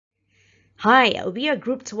Hi, we are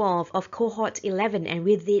Group 12 of Cohort 11 and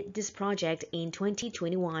we did this project in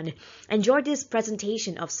 2021. Enjoy this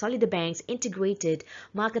presentation of Solidebank's integrated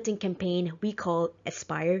marketing campaign we call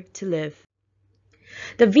Aspire to Live.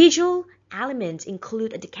 The visual elements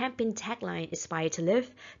include the campaign tagline Aspire to Live,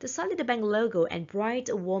 the Solidebank logo and bright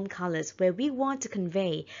warm colors where we want to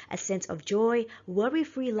convey a sense of joy,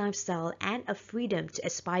 worry-free lifestyle and a freedom to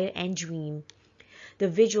aspire and dream. The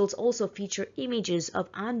visuals also feature images of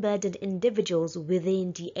unburdened individuals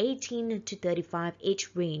within the 18 to 35 age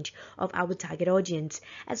range of our target audience,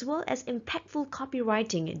 as well as impactful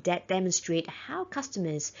copywriting that demonstrate how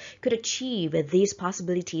customers could achieve these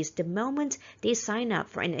possibilities the moment they sign up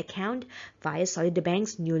for an account via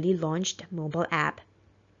Solidabank's newly launched mobile app.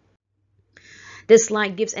 This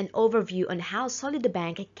slide gives an overview on how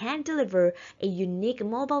Solidebank can deliver a unique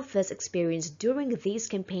mobile-first experience during this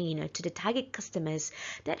campaign to the target customers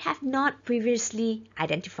that have not previously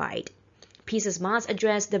identified. Pieces must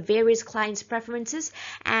address the various clients' preferences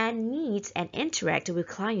and needs and interact with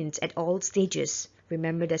clients at all stages.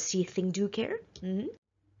 Remember the see, think, do, care?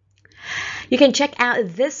 You can check out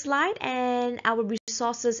this slide and our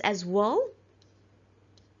resources as well.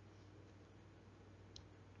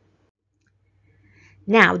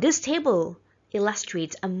 Now, this table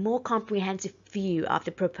illustrates a more comprehensive view of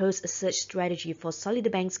the proposed search strategy for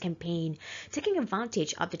Solidebank's campaign, taking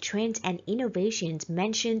advantage of the trends and innovations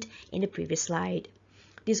mentioned in the previous slide.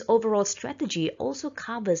 This overall strategy also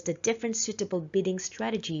covers the different suitable bidding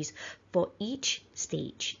strategies for each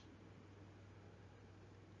stage.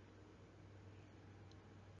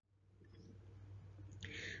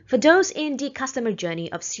 For those in the customer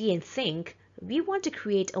journey of see and think, we want to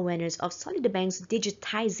create awareness of Solidabank's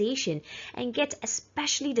digitization and get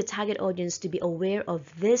especially the target audience to be aware of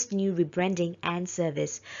this new rebranding and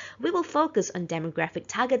service. We will focus on demographic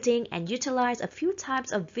targeting and utilize a few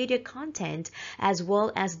types of video content as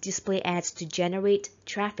well as display ads to generate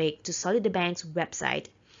traffic to Solidabank's website.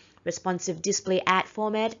 Responsive display ad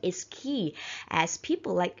format is key as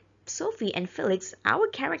people like Sophie and Felix, our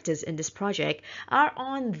characters in this project, are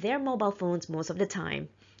on their mobile phones most of the time.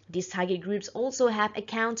 These target groups also have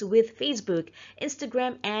accounts with Facebook,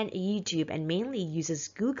 Instagram, and YouTube and mainly uses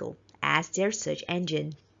Google as their search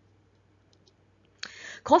engine.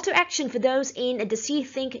 Call to action for those in the see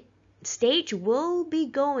think stage will be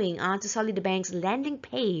going onto Solidabank's landing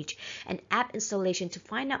page and app installation to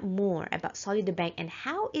find out more about Solidabank and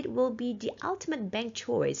how it will be the ultimate bank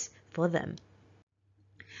choice for them.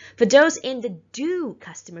 For those in the do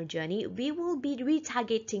customer journey, we will be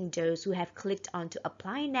retargeting those who have clicked on to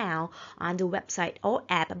apply now on the website or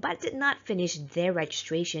app but did not finish their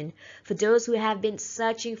registration. For those who have been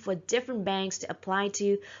searching for different banks to apply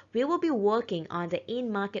to, we will be working on the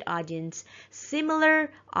in-market audience.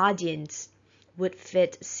 Similar audience would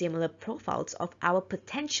fit similar profiles of our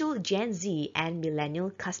potential Gen Z and millennial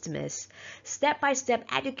customers. Step-by-step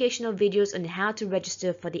educational videos on how to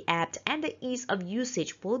register for the app and the ease of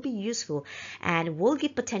usage will be useful and will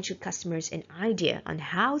give potential customers an idea on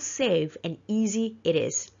how safe and easy it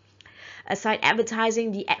is. Aside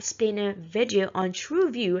advertising the explainer video on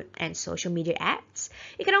TrueView and social media ads,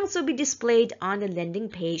 it can also be displayed on the landing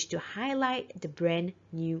page to highlight the brand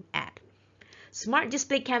new app. Smart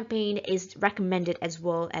display campaign is recommended as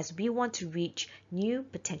well as we want to reach new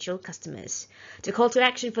potential customers. The call to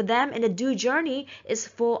action for them in the do journey is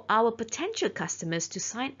for our potential customers to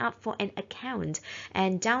sign up for an account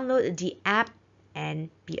and download the app and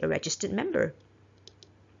be a registered member.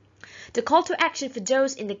 The call to action for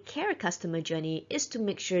those in the care customer journey is to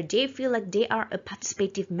make sure they feel like they are a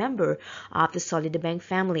participative member of the Solidabank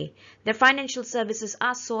family. Their financial services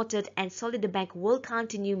are sorted and Solidabank will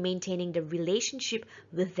continue maintaining the relationship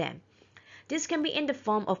with them. This can be in the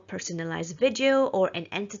form of personalized video or an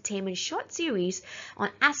entertainment short series on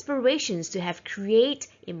aspirations to have create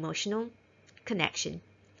emotional connection.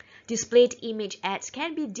 Displayed image ads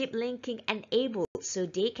can be deep linking enabled so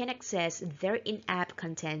they can access their in-app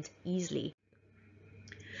content easily.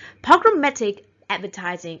 Programmatic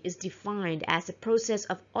advertising is defined as the process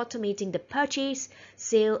of automating the purchase,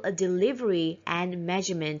 sale, delivery, and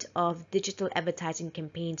measurement of digital advertising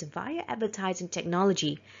campaigns via advertising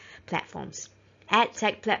technology platforms. Ad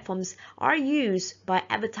tech platforms are used by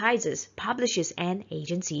advertisers, publishers, and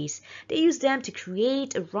agencies. They use them to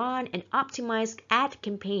create, run, and optimize ad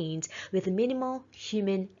campaigns with minimal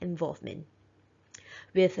human involvement.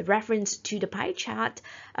 With reference to the pie chart,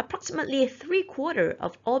 approximately 3/4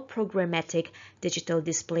 of all programmatic digital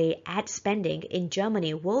display ad spending in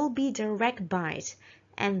Germany will be direct buys,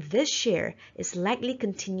 and this share is likely to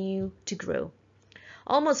continue to grow.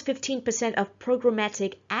 Almost 15% of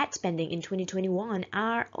programmatic ad spending in 2021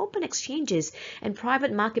 are open exchanges, and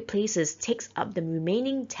private marketplaces takes up the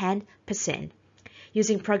remaining 10%.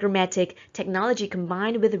 Using programmatic technology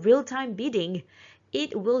combined with real-time bidding,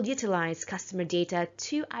 it will utilize customer data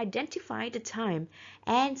to identify the time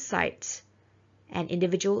and sites an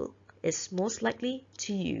individual is most likely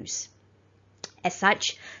to use. As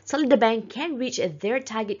such, Solidebank can reach their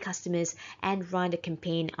target customers and run the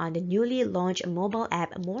campaign on the newly launched mobile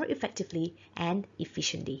app more effectively and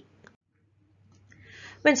efficiently.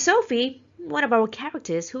 When Sophie, one of our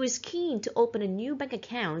characters who is keen to open a new bank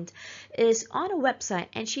account, is on a website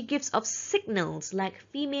and she gives off signals like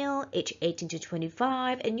female, age 18 to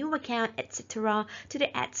 25, a new account, etc. to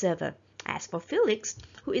the ad server. As for Felix,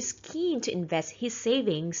 who is keen to invest his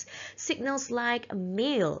savings, signals like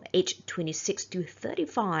male, age 26 to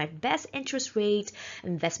 35, best interest rate,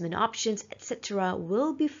 investment options, etc.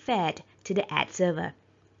 will be fed to the ad server.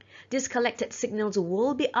 These collected signals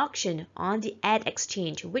will be auctioned on the ad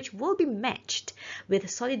exchange, which will be matched with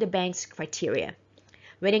Solidebank's criteria.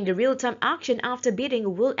 Running the real-time auction after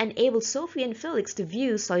bidding will enable Sophie and Felix to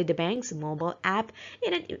view Solidebank's mobile app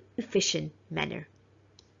in an efficient manner.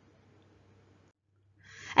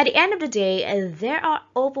 At the end of the day, there are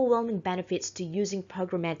overwhelming benefits to using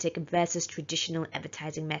programmatic versus traditional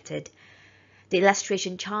advertising method. The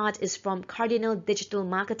illustration chart is from Cardinal Digital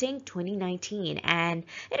Marketing 2019, and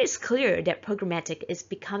it is clear that programmatic is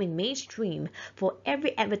becoming mainstream for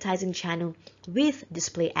every advertising channel, with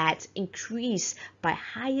display ads increased by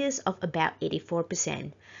highest of about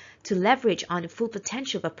 84%. To leverage on the full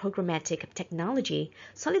potential of programmatic technology,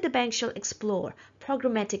 Solidebank shall explore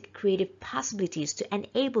programmatic creative possibilities to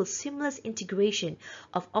enable seamless integration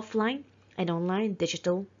of offline and online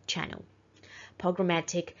digital channel.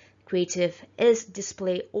 Programmatic creative is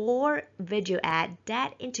display or video ad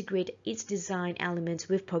that integrate its design elements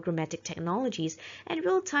with programmatic technologies and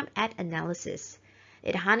real-time ad analysis.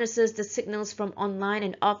 It harnesses the signals from online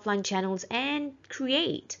and offline channels and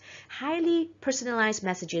create highly personalized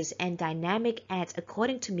messages and dynamic ads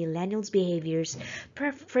according to millennials' behaviors,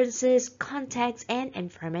 preferences, contexts, and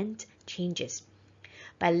environment changes.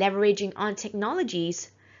 By leveraging on technologies,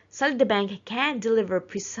 Solidebank can deliver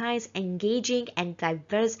precise, engaging, and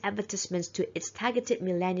diverse advertisements to its targeted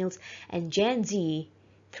millennials and Gen Z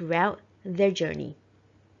throughout their journey.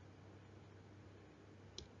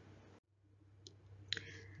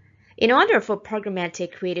 In order for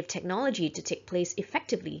programmatic creative technology to take place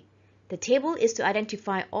effectively, the table is to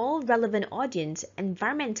identify all relevant audience,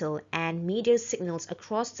 environmental, and media signals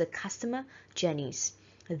across the customer journeys.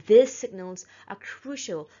 These signals are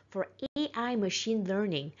crucial for AI machine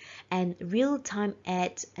learning and real-time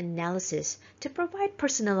ad analysis to provide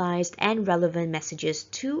personalized and relevant messages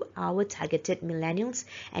to our targeted millennials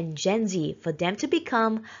and Gen Z for them to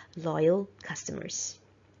become loyal customers.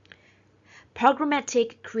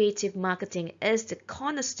 Programmatic creative marketing is the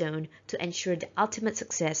cornerstone to ensure the ultimate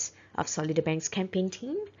success of Solidebank's campaign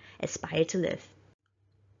team, Aspire to Live.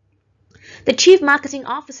 The Chief Marketing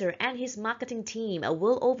Officer and his marketing team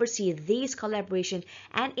will oversee these collaboration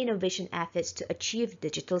and innovation efforts to achieve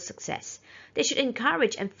digital success. They should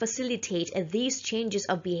encourage and facilitate these changes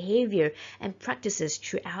of behavior and practices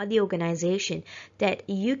throughout the organization that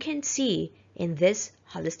you can see in this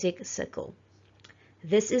holistic circle.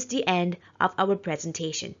 This is the end of our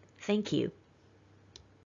presentation. Thank you.